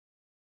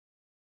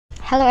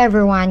Hello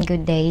everyone,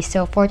 good day.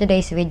 So for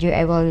today's video,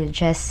 I will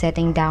just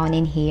sitting down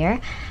in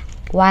here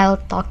while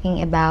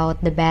talking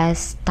about the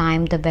best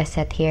time to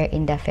visit here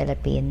in the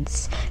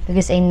Philippines,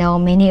 because I know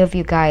many of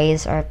you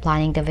guys are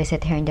planning to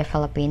visit here in the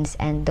Philippines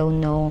and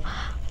don't know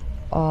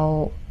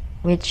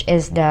which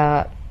is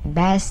the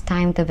best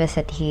time to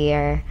visit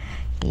here.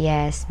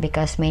 Yes,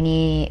 because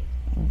many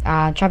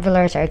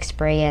travelers are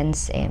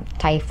experiencing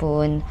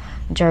typhoon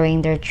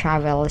during their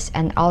travels,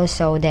 and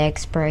also they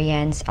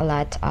experience a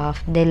lot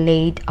of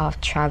delayed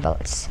of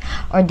travels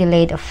or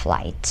delayed of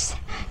flights.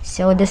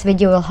 So this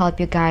video will help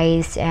you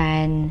guys,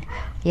 and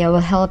will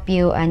help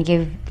you and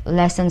give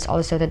lessons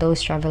also to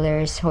those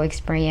travelers who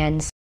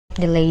experience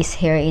delays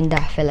here in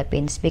the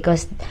Philippines,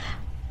 because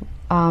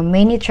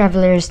many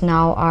travelers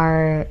now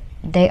are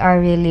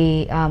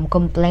really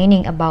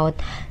complaining about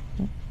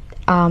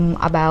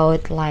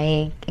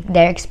like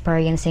they're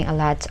experiencing a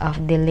lot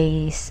of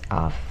delays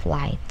of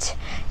flight.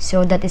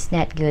 So that is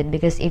not good,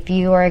 because if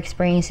you are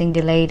experiencing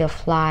delayed of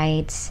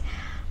flights,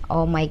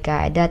 oh my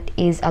god, that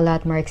is a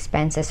lot more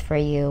expenses for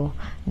you.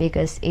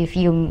 Because if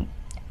you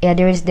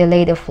there is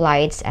delayed of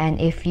flights, and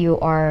if you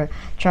are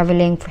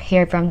traveling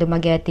here from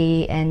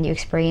Dumaguete and you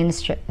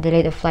experience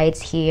delayed of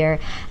flights here,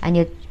 and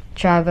you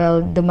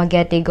travel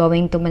Dumaguete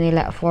going to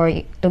Manila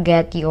to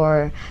get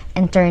your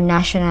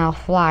international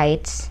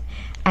flights,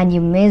 and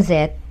you miss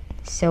it,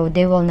 so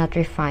they will not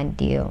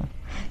refund you.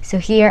 So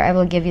here I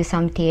will give you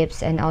some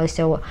tips and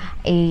also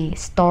a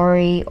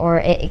story or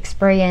a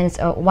experience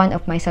of one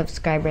of my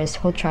subscribers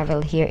who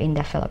traveled here in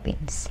the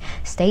Philippines.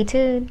 Stay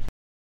tuned.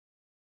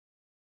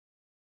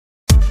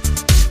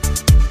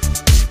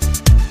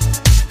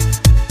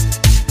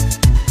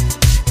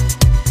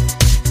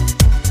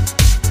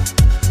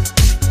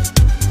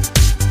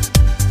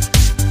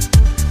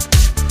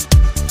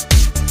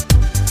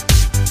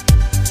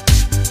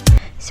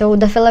 So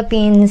the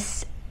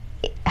Philippines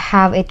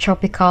have a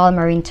tropical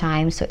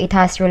maritime, so it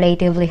has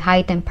relatively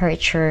high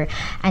temperature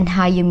and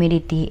high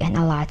humidity and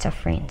a lot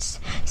of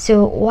rains.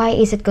 So why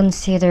is it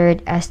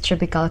considered as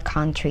tropical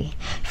country?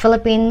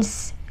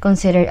 Philippines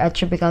considered a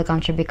tropical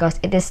country because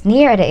it is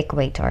near the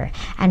equator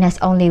and has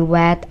only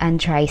wet and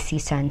dry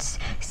seasons.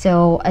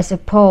 So as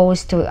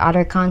opposed to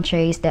other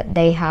countries that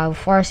they have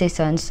 4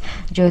 seasons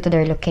due to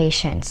their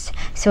locations.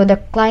 So the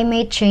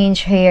climate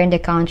change here in the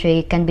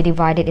country can be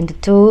divided into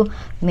two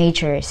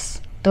major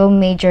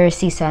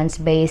seasons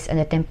based on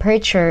the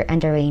temperature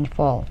and the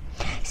rainfall.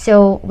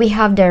 So we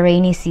have the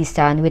rainy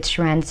season, which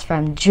runs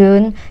from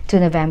June to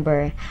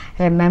November.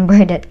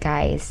 Remember that,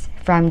 guys,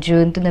 from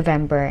June to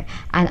November.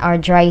 And our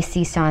dry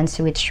seasons,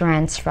 which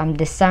runs from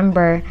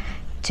December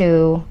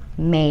to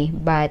May.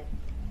 But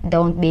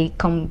don't be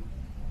compatible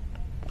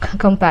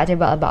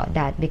about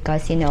that,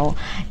 because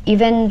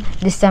even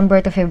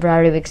December to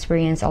February we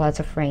experience a lot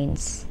of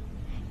rains.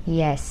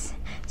 Yes,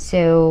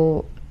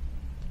 so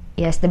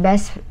yes, the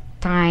best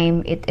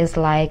time it is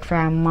like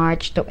from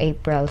March to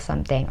April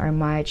something, or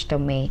March to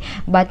May.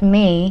 But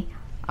May,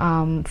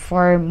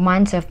 for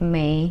month of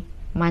May,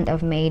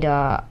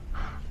 the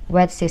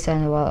wet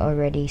season will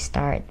already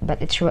start,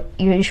 but it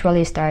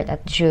usually start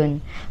at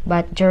June.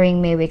 But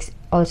during May we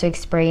also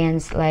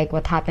experience, like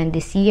what happened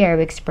this year,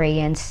 we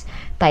experienced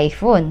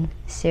typhoon.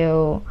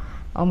 So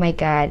oh my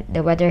god,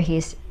 the weather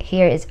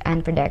here is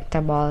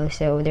unpredictable,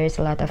 so there's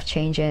a lot of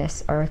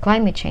changes or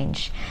climate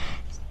change.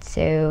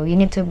 So you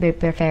need to be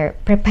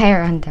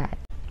prepare on that.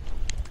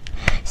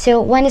 So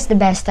when is the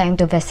best time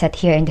to visit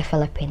here in the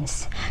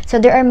Philippines? So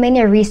there are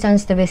many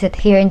reasons to visit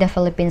here in the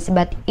Philippines,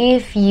 but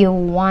if you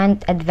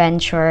want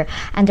adventure,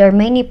 and there are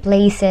many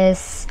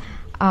places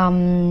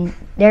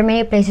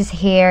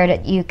here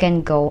that you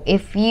can go.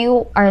 If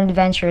you are an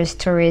adventurous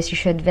tourist, you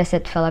should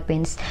visit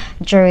Philippines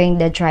during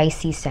the dry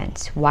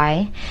seasons.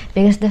 Why?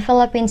 Because the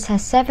Philippines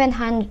has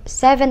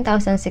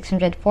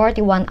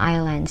 7,641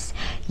 islands.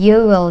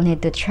 You will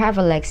need to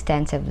travel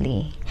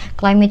extensively.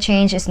 Climate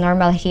change is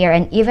normal here,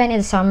 and even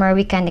in summer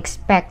we can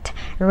expect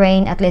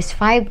rain at least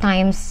 5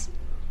 times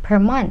per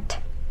month.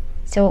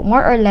 So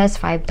more or less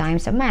 5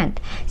 times a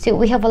month. So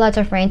we have a lot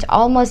of rain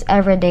almost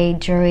every day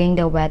during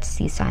the wet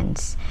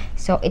seasons.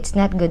 So it's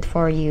not good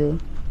for you.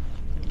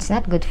 It's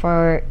not good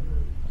for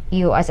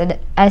you as a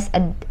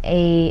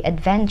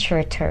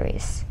adventure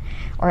tourist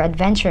or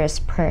adventurous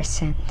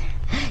person.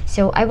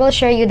 So I will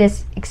share you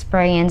this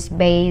experience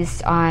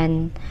based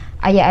on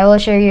I will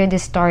share you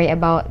this story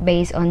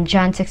based on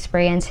John's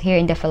experience here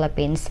in the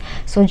Philippines.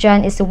 So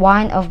John is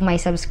one of my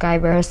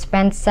subscribers who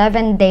spent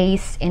 7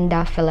 days in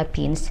the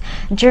Philippines.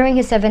 During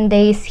his 7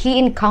 days, he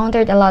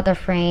encountered a lot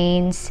of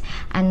rains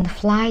and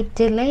flight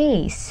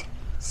delays,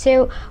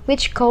 so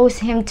which caused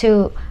him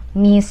to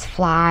miss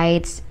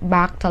flights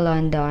back to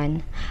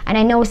London. And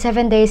I know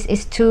 7 days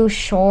is too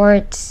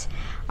short.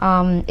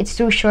 It's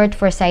too short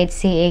for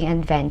sightseeing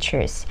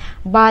adventures,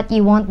 but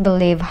you won't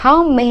believe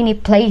how many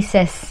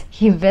places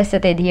he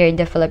visited here in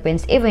the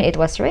Philippines, even it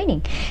was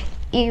raining.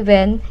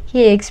 Even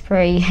he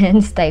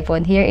experienced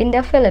typhoon here in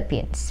the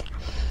Philippines.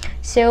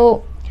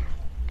 So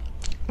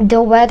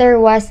The weather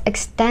was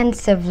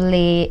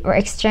extremely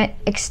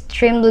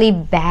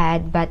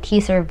bad, but he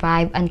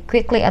survived and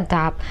quickly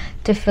adapted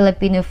to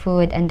Filipino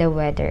food and the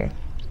weather.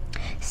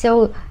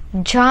 So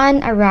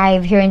John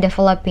arrived here in the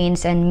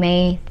Philippines on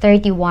May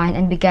 31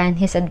 and began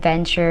his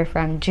adventure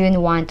from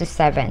June 1 to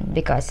 7,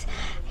 because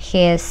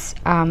his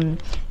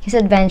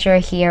adventure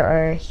here,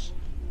 or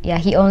yeah,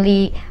 he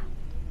only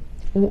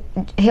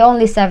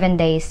 7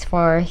 days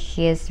for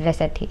his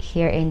visit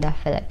here in the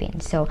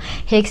Philippines. So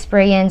his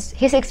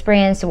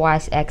experience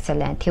was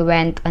excellent. He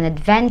went on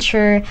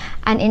adventure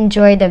and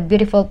enjoyed the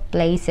beautiful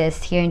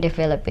places here in the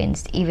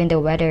Philippines, even the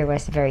weather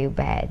was very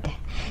bad.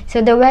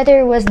 So the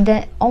weather was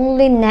the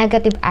only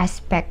negative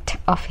aspect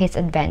of his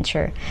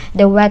adventure.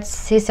 The wet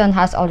season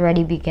has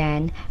already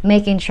begun,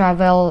 making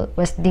travel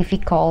was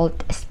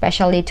difficult,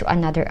 especially to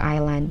another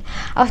island.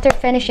 After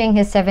finishing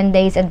his 7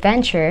 days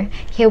adventure,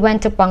 he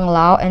went to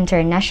Panglao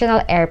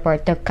International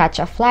Airport to catch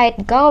a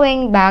flight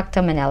going back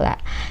to Manila,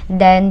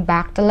 then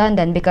back to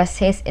London, because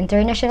his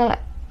international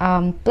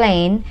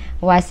plane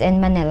was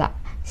in Manila.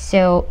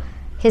 So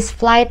his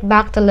flight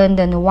back to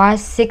London was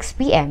 6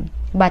 p.m.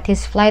 but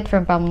his flight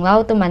from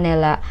Panglao to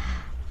Manila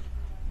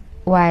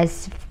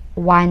was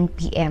 1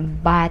 p.m.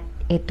 but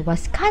it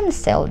was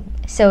cancelled,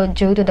 so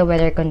due to the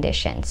weather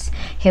conditions.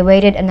 He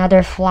waited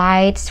another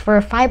flights for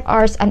 5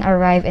 hours and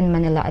arrived in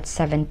Manila at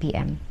 7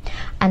 p.m.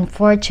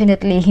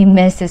 Unfortunately, he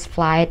missed his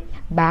flight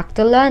back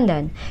to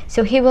London,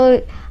 so he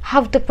will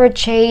have to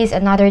purchase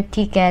another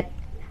ticket.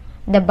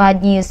 The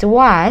bad news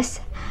was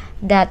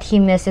that he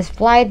missed his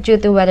flight due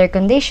to weather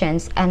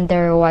conditions, and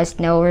there was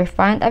no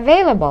refund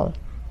available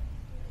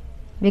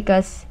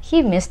because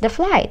he missed the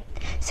flight.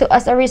 So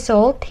as a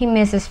result, he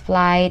missed his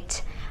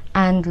flight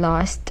and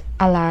lost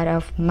a lot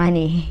of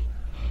money.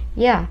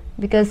 Yeah,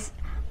 because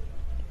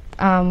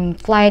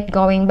flight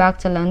going back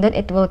to London,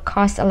 it will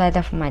cost a lot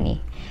of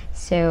money.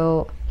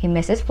 So he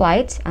missed his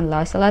flights and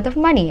lost a lot of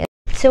money.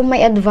 So my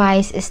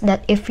advice is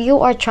that if you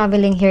are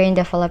traveling here in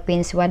the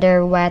Philippines,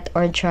 whether wet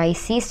or dry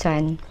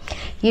season,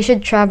 you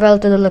should travel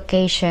to the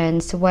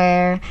locations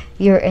where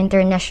your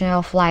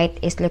international flight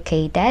is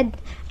located,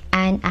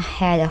 and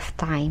ahead of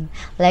time,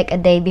 like a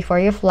day before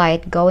your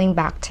flight going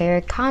back to your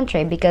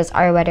country, because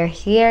our weather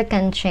here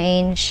can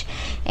change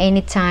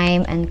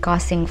anytime and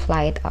causing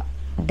flight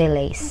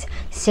delays.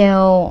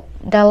 So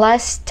the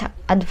last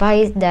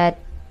advice that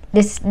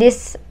this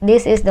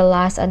is the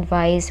last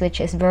advice, which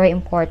is very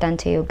important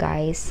to you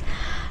guys.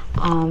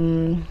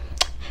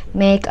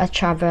 Make a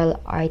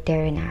travel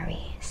itinerary.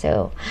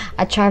 So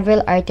a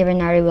travel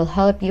itinerary will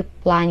help you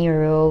plan your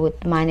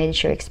route,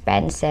 manage your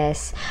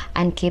expenses,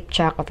 and keep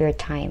track of your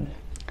time.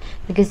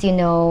 Because you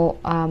know,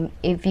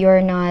 if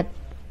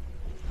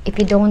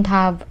you don't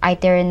have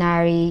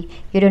itinerary,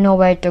 you don't know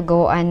where to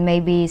go, and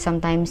maybe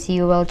sometimes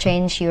you will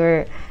change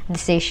your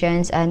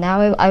decisions. And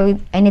now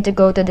I need to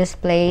go to this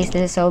place.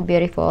 This is so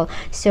beautiful.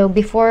 So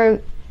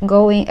before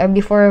going, or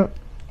before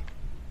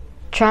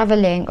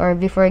traveling, or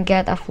before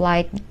get a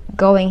flight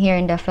going here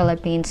in the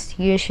Philippines,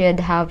 you should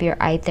have your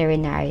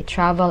itinerary,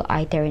 travel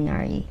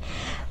itinerary.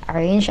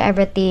 Arrange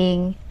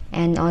everything,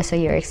 and also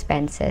your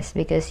expenses,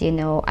 because you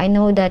know, I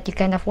know that you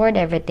can afford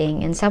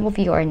everything and some of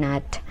you are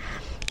not,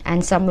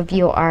 and some of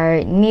you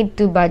are need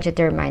to budget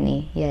your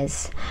money.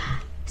 Yes,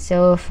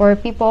 so for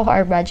people who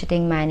are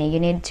budgeting money, you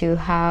need to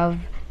have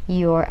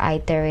your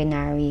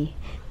itinerary.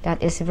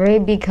 That is very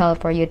big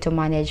help for you to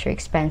manage your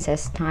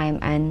expenses, time,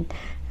 and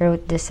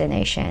route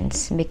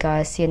destinations,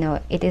 because you know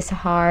it is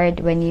hard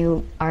when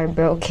you are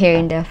broke here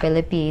in the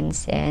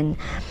Philippines. And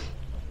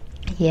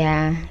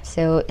yeah,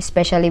 so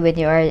especially when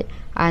you are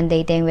on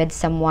dating with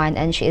someone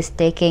and she is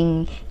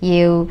taking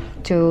you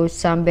to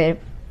some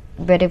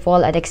beautiful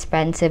and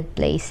expensive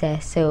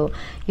places, so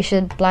you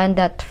should plan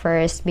that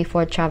first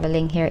before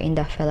traveling here in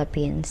the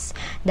Philippines.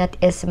 That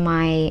is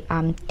my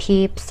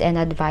tips and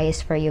advice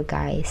for you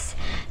guys.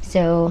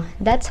 So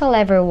that's all,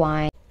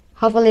 everyone.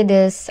 Hopefully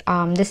this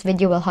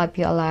video will help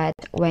you a lot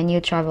when you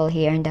travel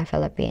here in the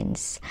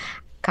Philippines.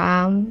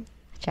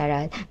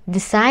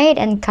 Decide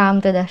and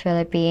come to the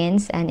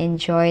Philippines and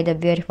enjoy the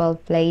beautiful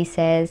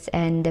places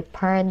and the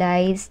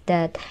paradise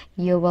that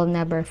you will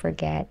never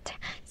forget.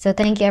 So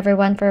thank you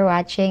everyone for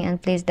watching, and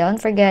please don't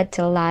forget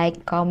to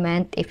like,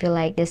 comment. If you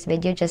like this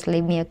video, just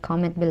leave me a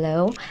comment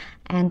below,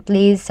 and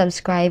please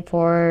subscribe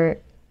for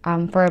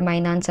my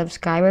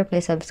non-subscriber.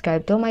 Please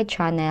subscribe to my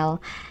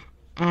channel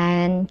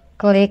and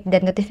click the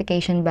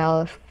notification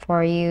bell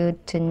for you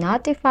to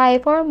notify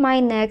for my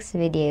next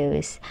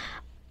videos.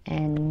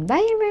 And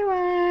bye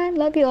everyone,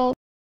 love you all.